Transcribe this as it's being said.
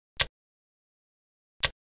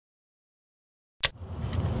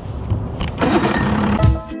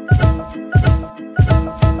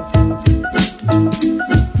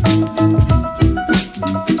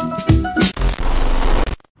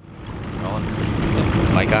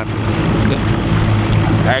Mic on?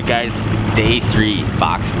 Alright guys, day 3,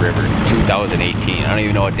 Fox River, 2018. I don't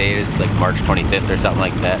even know what day it is. It's like March 25th or something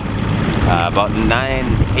like that. About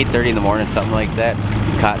 8:30 in the morning, something like that.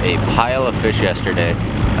 Caught a pile of fish yesterday.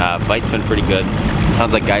 Bite's been pretty good.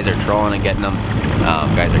 Sounds like guys are trolling and getting them.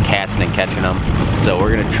 Guys are casting and catching them. So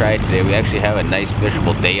we're gonna try it today. We actually have a nice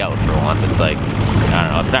fishable day out for once. It's like, I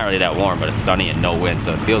don't know, it's not really that warm, but it's sunny and no wind,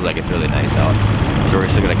 so it feels like it's really nice out. So we're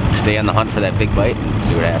just gonna stay on the hunt for that big bite and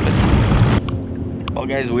see what happens. Well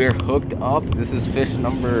guys, we are hooked up. This is fish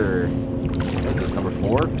number, what is this, number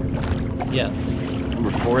 4? Yeah.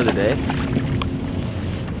 Number 4 of the day.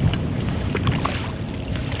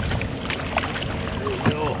 There we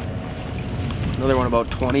go. Another one about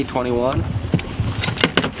 20, 21.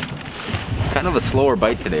 Kind of a slower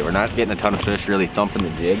bite today. We're not getting a ton of fish really thumping the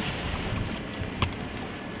jig.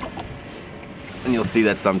 And you'll see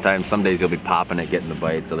that sometimes. Some days you'll be popping it, getting the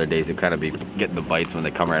bites. Other days you'll kind of be getting the bites when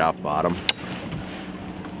they come right off bottom.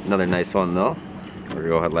 Another nice one though. We're gonna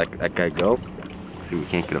go ahead and let that guy go. Let's see if we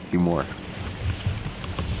can't get a few more.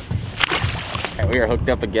 Alright, we are hooked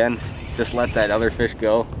up again. Just let that other fish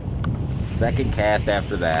go. Second cast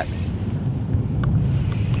after that.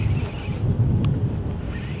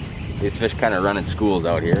 These fish kind of run in schools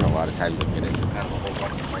out here, and a lot of times they'll get into kind of a whole bunch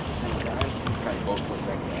of them right at the same time. Try to both flip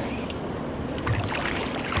that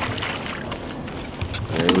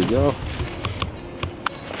guy. There we go.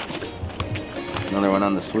 Another one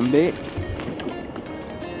on the swim bait.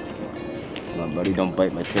 Come on, buddy, don't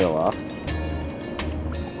bite my tail off.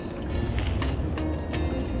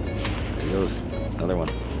 There he goes. Another one.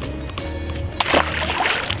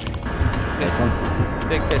 Nice one.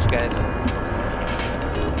 Big fish, guys.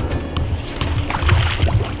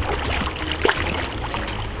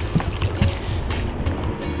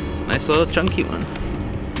 Nice little chunky one.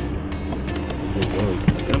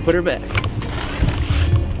 I'm gonna put her back.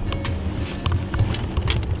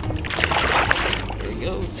 There he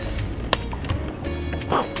goes.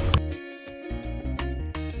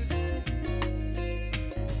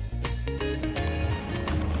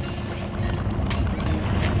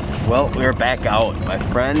 Well, we're back out. My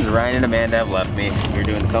friends Ryan and Amanda have left me. We're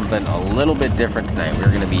doing something a little bit different tonight.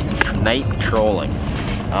 We're gonna be night trolling.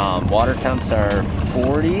 Water temps are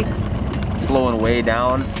 40, slowing way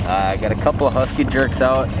down. I got a couple of husky jerks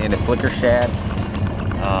out and a flicker shad.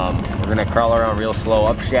 We're gonna crawl around real slow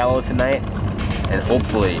up shallow tonight and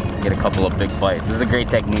hopefully get a couple of big bites. This is a great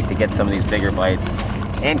technique to get some of these bigger bites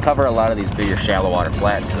and cover a lot of these bigger shallow water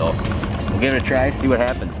flats. So we'll give it a try, see what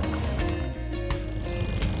happens.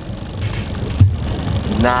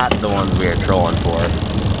 Not the ones we are trolling for.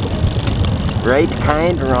 Right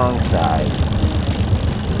kind, wrong size.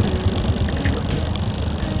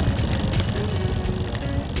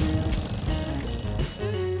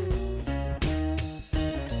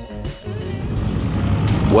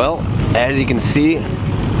 Well, as you can see,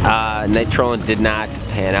 night trolling did not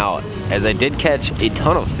pan out. As I did catch a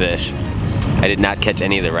ton of fish, I did not catch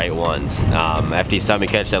any of the right ones. After you saw me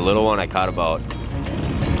catch that little one, I caught about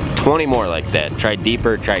 20 more like that. Tried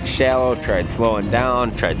deeper, tried shallow, tried slowing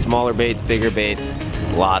down, tried smaller baits, bigger baits,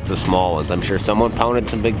 lots of small ones. I'm sure someone pounded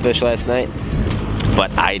some big fish last night, but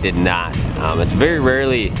I did not. It's very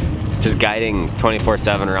rarely just guiding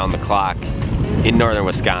 24/7 around the clock in northern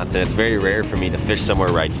Wisconsin. It's very rare for me to fish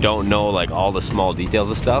somewhere where I don't know like all the small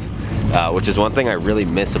details of stuff, which is one thing I really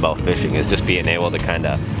miss about fishing, is just being able to kind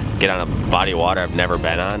of get on a body of water I've never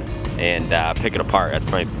been on and pick it apart. That's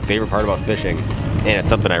my favorite part about fishing, and it's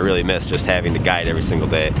something I really miss, just having to guide every single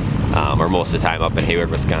day, or most of the time up in Hayward,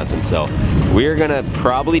 Wisconsin. So we're gonna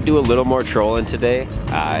probably do a little more trolling today.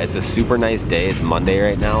 It's a super nice day. It's Monday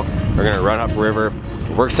right now. We're gonna run up river,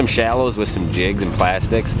 work some shallows with some jigs and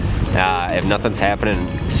plastics. If nothing's happening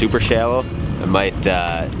super shallow, I might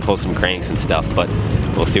pull some cranks and stuff, but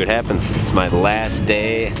we'll see what happens. It's my last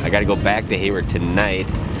day. I gotta go back to Hayward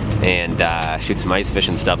tonight and shoot some ice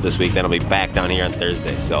fishing stuff this week. Then I'll be back down here on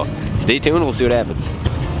Thursday. So stay tuned, we'll see what happens.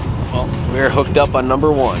 Well, we're hooked up on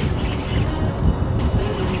number 1.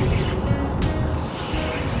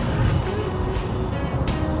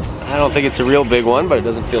 I don't think it's a real big one, but it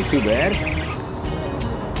doesn't feel too bad.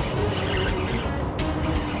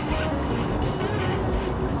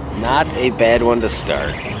 Not a bad one to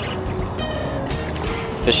start.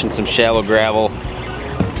 Fishing some shallow gravel.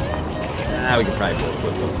 We can probably boat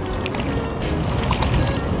flip him.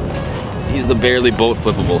 He's the barely boat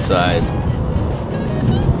flippable size.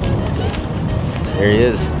 There he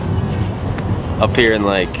is. Up here in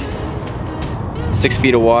like 6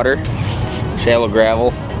 feet of water. Shallow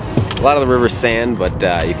gravel. A lot of the river's sand, but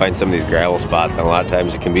you find some of these gravel spots, and a lot of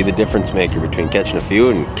times it can be the difference maker between catching a few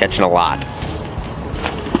and catching a lot.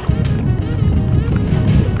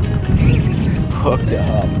 hooked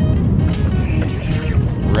up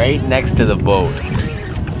right next to the boat.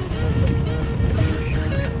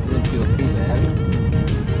 Didn't feel too bad.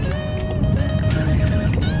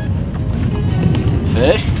 Decent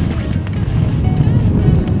fish.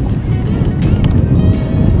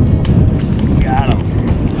 Got him.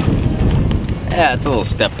 Yeah, it's a little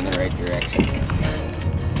step in the right direction.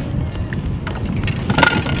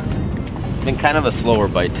 Been kind of a slower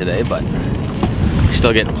bite today, but we're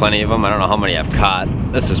still getting plenty of them. I don't know how many I've caught.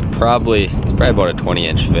 This is probably about a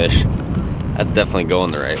 20-inch fish. That's definitely going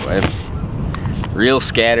the right way. Real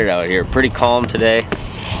scattered out here. Pretty calm today.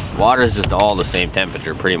 Water is just all the same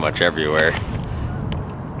temperature pretty much everywhere.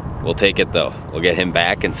 We'll take it though. We'll get him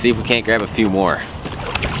back and see if we can't grab a few more.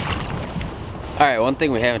 All right, one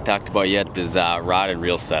thing we haven't talked about yet is rod and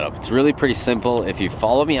reel setup. It's really pretty simple. If you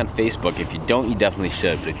follow me on Facebook, if you don't, you definitely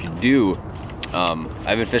should. But if you do,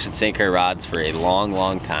 I've been fishing St. Croix rods for a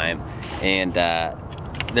long time, and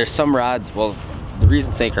there's some rods, well, the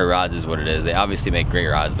reason St. Croix rods is what it is, they obviously make great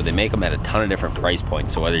rods, but they make them at a ton of different price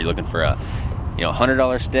points. So whether you're looking for a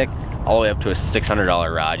 $100 stick all the way up to a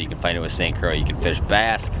 $600 rod, you can find it with St. Croix. You can fish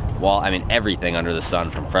bass, everything under the sun,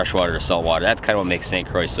 from freshwater to saltwater. That's kind of what makes St.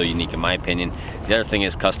 Croix so unique in my opinion. The other thing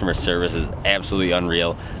is customer service is absolutely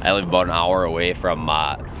unreal. I live about an hour away from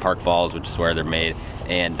Park Falls, which is where they're made.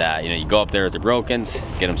 And you go up there with your brokens,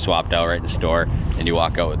 get them swapped out right in the store, and you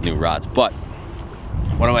walk out with new rods. But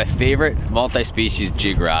one of my favorite multi-species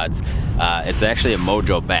jig rods, it's actually a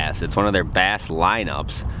Mojo Bass. It's one of their bass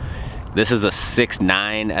lineups. This is a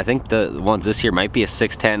 6'9". I think the ones this year might be a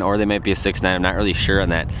 6'10", or they might be a 6'9". I'm not really sure on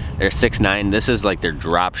that. They're 6'9". This is like their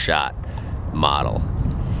drop shot model.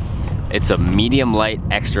 It's a medium light,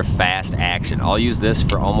 extra fast action. I'll use this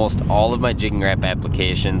for almost all of my jigging wrap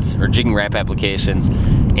applications, or jigging wrap applications,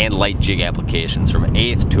 and light jig applications, from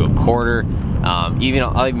 1/8 to 1/4.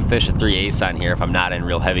 I'll even fish a 3/8 on here if I'm not in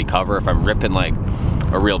real heavy cover. If I'm ripping like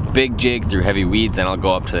a real big jig through heavy weeds, then I'll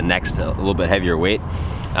go up to the next a little bit heavier weight.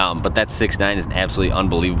 But that 6'9" is an absolutely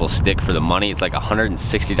unbelievable stick for the money. It's like a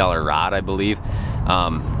 $160 rod, I believe,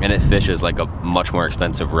 and it fishes like a much more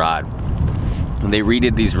expensive rod. They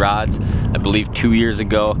redid these rods, I believe, 2 years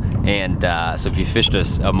ago, and so if you fished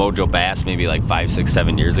a Mojo Bass maybe like 5, 6,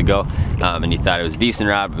 7 years ago, and you thought it was a decent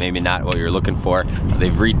rod, but maybe not what you're looking for,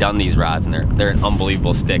 they've redone these rods, and they're an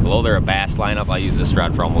unbelievable stick. Although they're a bass lineup, I use this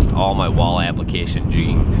rod for almost all my walleye application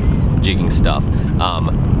jigging stuff.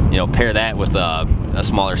 Pair that with a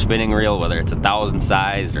smaller spinning reel, whether it's 1,000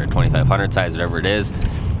 sized or a 2,500 size, whatever it is.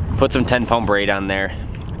 Put some 10-pound braid on there.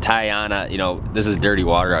 Tie on this is dirty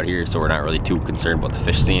water out here, so we're not really too concerned about the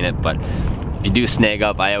fish seeing it, but if you do snag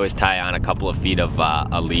up, I always tie on a couple of feet of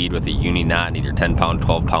a lead with a uni knot, either 10-pound,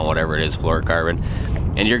 12-pound, whatever it is, fluorocarbon,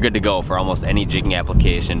 and you're good to go for almost any jigging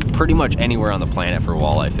application, pretty much anywhere on the planet for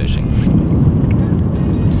walleye fishing.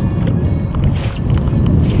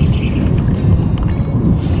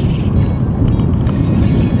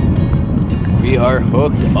 We are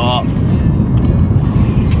hooked up.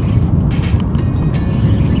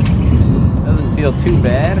 Feel too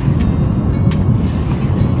bad.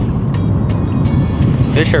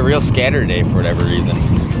 Fish are real scattered today for whatever reason.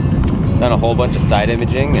 Done a whole bunch of side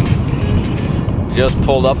imaging and just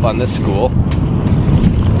pulled up on this school.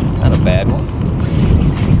 Not a bad one.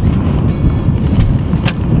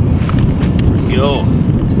 Yo.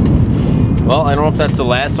 Well, I don't know if that's the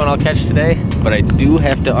last one I'll catch today, but I do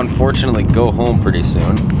have to unfortunately go home pretty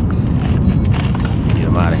soon. Get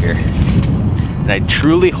him out of here. And I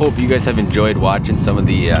truly hope you guys have enjoyed watching some of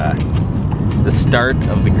the start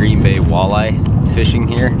of the Green Bay walleye fishing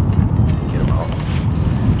here. Get him out.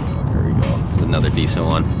 There we go. There's another decent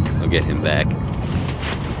one. I'll get him back.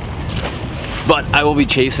 But I will be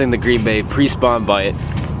chasing the Green Bay pre-spawn bite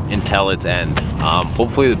until its end.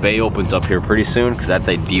 Hopefully the bay opens up here pretty soon, because that's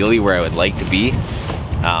ideally where I would like to be.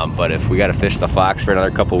 But if we got to fish the Fox for another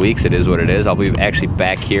couple weeks, it is what it is. I'll be actually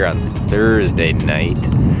back here on Thursday night.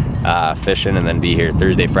 Fishing, and then be here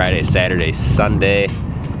Thursday, Friday, Saturday, Sunday,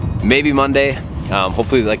 maybe Monday.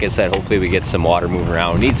 Hopefully, like I said, hopefully we get some water moving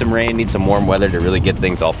around. We need some rain, need some warm weather to really get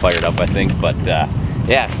things all fired up, I think. But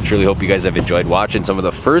yeah, truly hope you guys have enjoyed watching some of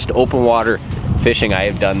the first open water fishing I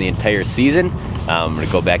have done the entire season. I'm gonna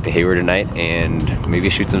go back to Hayward tonight and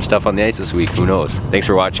maybe shoot some stuff on the ice this week, who knows. Thanks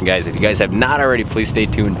for watching, guys. If you guys have not already, please stay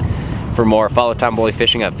tuned for more. Follow Tom Boley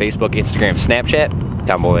Fishing on Facebook, Instagram, Snapchat.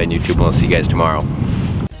 Tom Boley on YouTube, and I'll see you guys tomorrow.